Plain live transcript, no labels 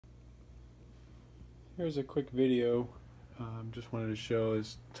Here's a quick video. Just wanted to show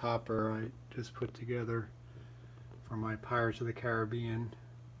this topper I just put together for my Pirates of the Caribbean.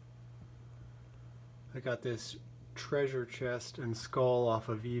 I got this treasure chest and skull off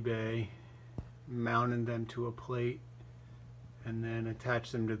of eBay, mounted them to a plate, and then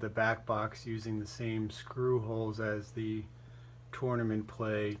attached them to the back box using the same screw holes as the tournament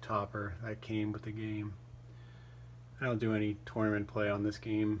play topper that came with the game. I don't do any tournament play on this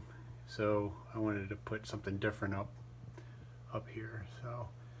game, so I wanted to put something different up here. So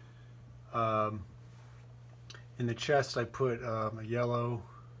in the chest I put a yellow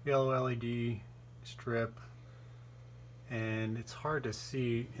LED strip, and it's hard to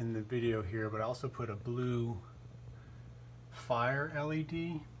see in the video here, but I also put a blue fire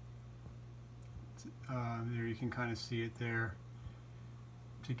LED. There you can kind of see it there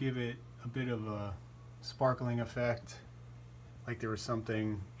to give it a bit of a sparkling effect, like there was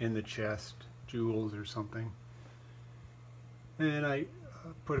something in the chest, jewels or something. And I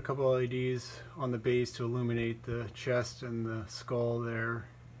put a couple LEDs on the base to illuminate the chest and the skull there.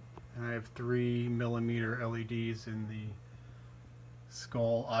 And I have 3mm LEDs in the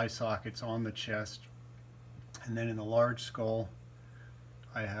skull eye sockets on the chest. And then in the large skull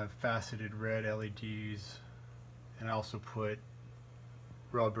I have faceted red LEDs, and I also put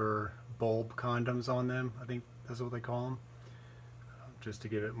rubber bulb condoms on them. I think that's what they call them, just to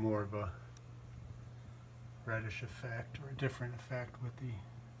give it more of a reddish effect, or a different effect with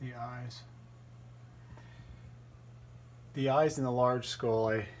the eyes. The eyes in the large skull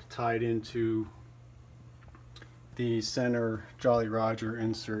I tied into the center Jolly Roger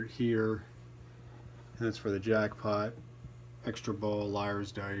insert here, and that's for the jackpot, extra ball,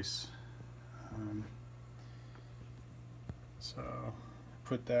 liar's dice. So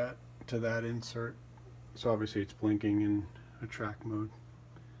put that to that insert, so obviously it's blinking in attract mode.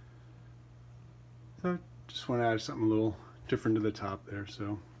 So just want to add something a little different to the top there.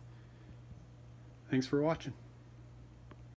 So thanks for watching.